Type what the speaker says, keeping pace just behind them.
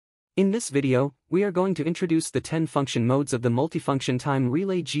In this video, we are going to introduce the 10 function modes of the multifunction time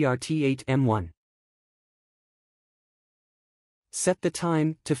relay GRT8-M1. Set the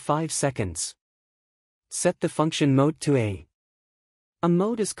time to 5 seconds. Set the function mode to A. A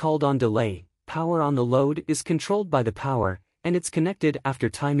mode is called on delay, power on the load is controlled by the power, and it's connected after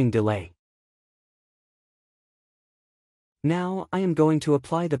timing delay. Now I am going to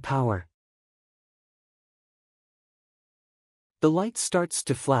apply the power. The light starts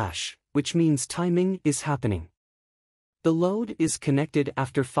to flash, which means timing is happening. The load is connected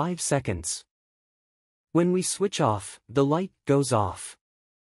after 5 seconds. When we switch off, the light goes off.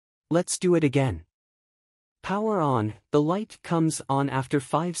 Let's do it again. Power on, the light comes on after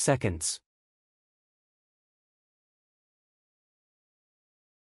 5 seconds.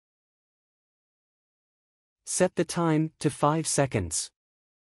 Set the time to 5 seconds.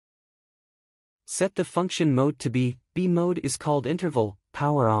 Set the function mode to B. B mode is called interval,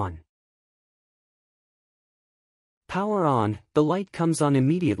 power on. Power on, the light comes on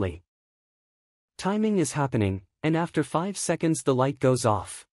immediately. Timing is happening, and after 5 seconds the light goes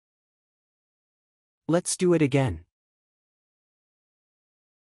off. Let's do it again.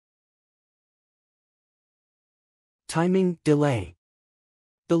 Timing delay.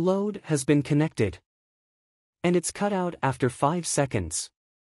 The load has been connected, and it's cut out after 5 seconds.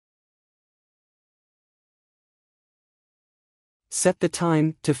 Set the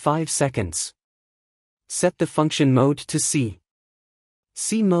time to 5 seconds. Set the function mode to C.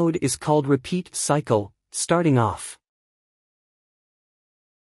 C mode is called repeat cycle, starting off.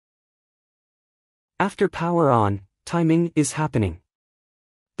 After power on, timing is happening.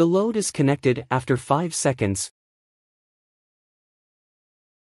 The load is connected after 5 seconds,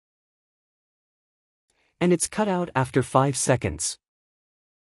 and it's cut out after 5 seconds.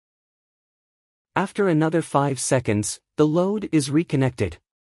 After another 5 seconds, the load is reconnected.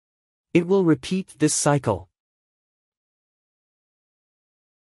 It will repeat this cycle.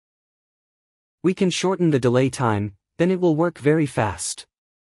 We can shorten the delay time, then it will work very fast.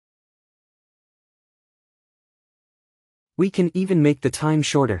 We can even make the time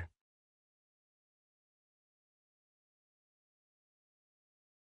shorter.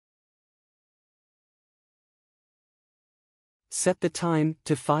 Set the time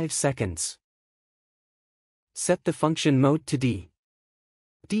to 5 seconds. Set the function mode to D.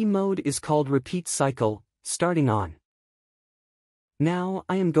 D mode is called repeat cycle, starting on. Now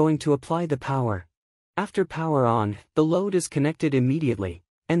I am going to apply the power. After power on, the load is connected immediately,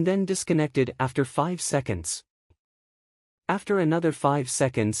 and then disconnected after 5 seconds. After another 5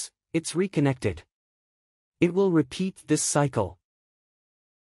 seconds, it's reconnected. It will repeat this cycle.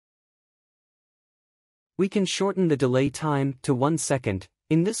 We can shorten the delay time to 1 second,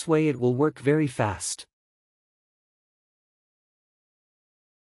 in this way it will work very fast.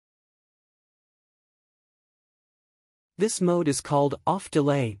 This mode is called off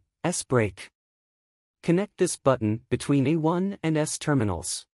delay, S break. Connect this button between A1 and S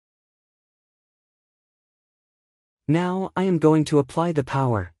terminals. Now I am going to apply the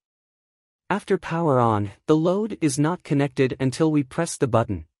power. After power on, the load is not connected until we press the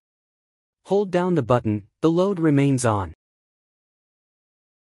button. Hold down the button, the load remains on.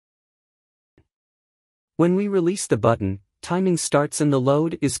 When we release the button, timing starts and the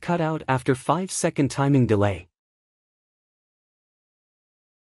load is cut out after 5-second timing delay.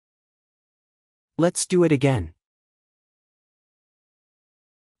 Let's do it again.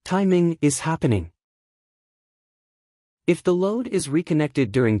 Timing is happening. If the load is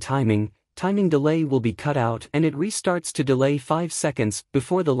reconnected during timing, timing delay will be cut out and it restarts to delay 5 seconds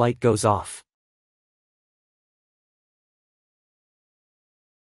before the light goes off.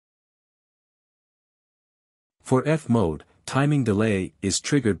 For F mode, timing delay is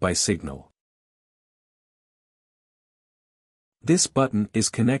triggered by signal. This button is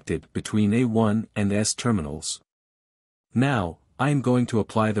connected between A1 and S terminals. Now, I am going to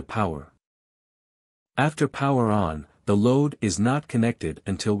apply the power. After power on, the load is not connected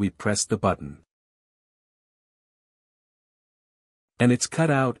until we press the button. And it's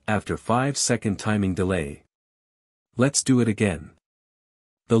cut out after 5-second timing delay. Let's do it again.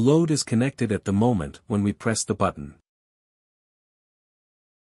 The load is connected at the moment when we press the button.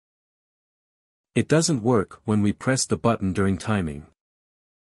 It doesn't work when we press the button during timing.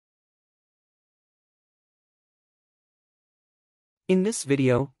 In this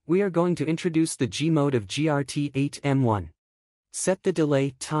video, we are going to introduce the G mode of GRT8-M1. Set the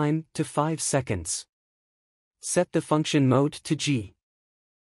delay time to 5 seconds. Set the function mode to G.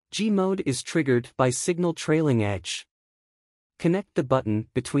 G mode is triggered by signal trailing edge. Connect the button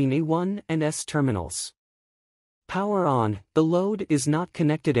between A1 and S terminals. Power on, the load is not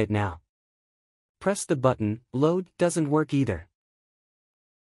connected yet now. Press the button, load doesn't work either.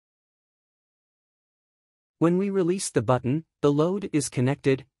 When we release the button, the load is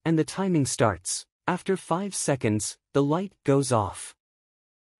connected, and the timing starts. After 5 seconds, the light goes off.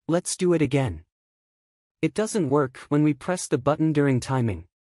 Let's do it again. It doesn't work when we press the button during timing.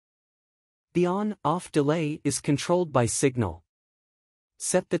 The on-off delay is controlled by signal.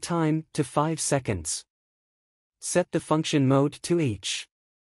 Set the time to 5 seconds. Set the function mode to H.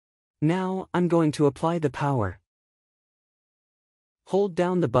 Now, I'm going to apply the power. Hold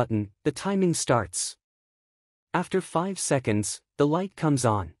down the button, the timing starts. After 5 seconds, the light comes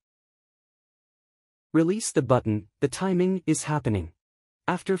on. Release the button, the timing is happening.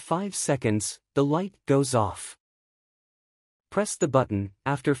 After 5 seconds, the light goes off. Press the button,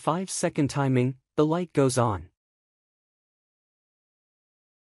 after 5-second timing, the light goes on.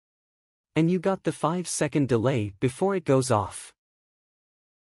 And you got the 5-second delay before it goes off.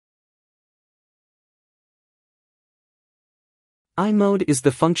 I mode is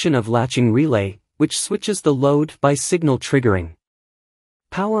the function of latching relay, which switches the load by signal triggering.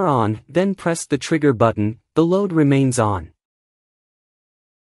 Power on, then press the trigger button, the load remains on.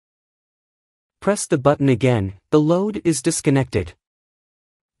 Press the button again, the load is disconnected.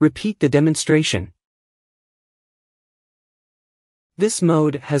 Repeat the demonstration. This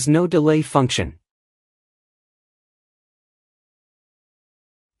mode has no delay function.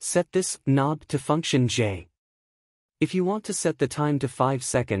 Set this knob to function J. If you want to set the time to 5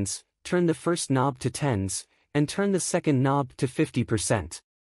 seconds, turn the first knob to tens, and turn the second knob to 50%.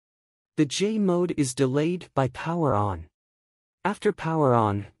 The J mode is delayed by power on. After power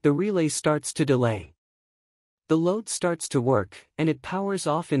on, the relay starts to delay. The load starts to work, and it powers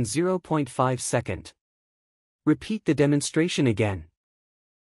off in 0.5 second. Repeat the demonstration again.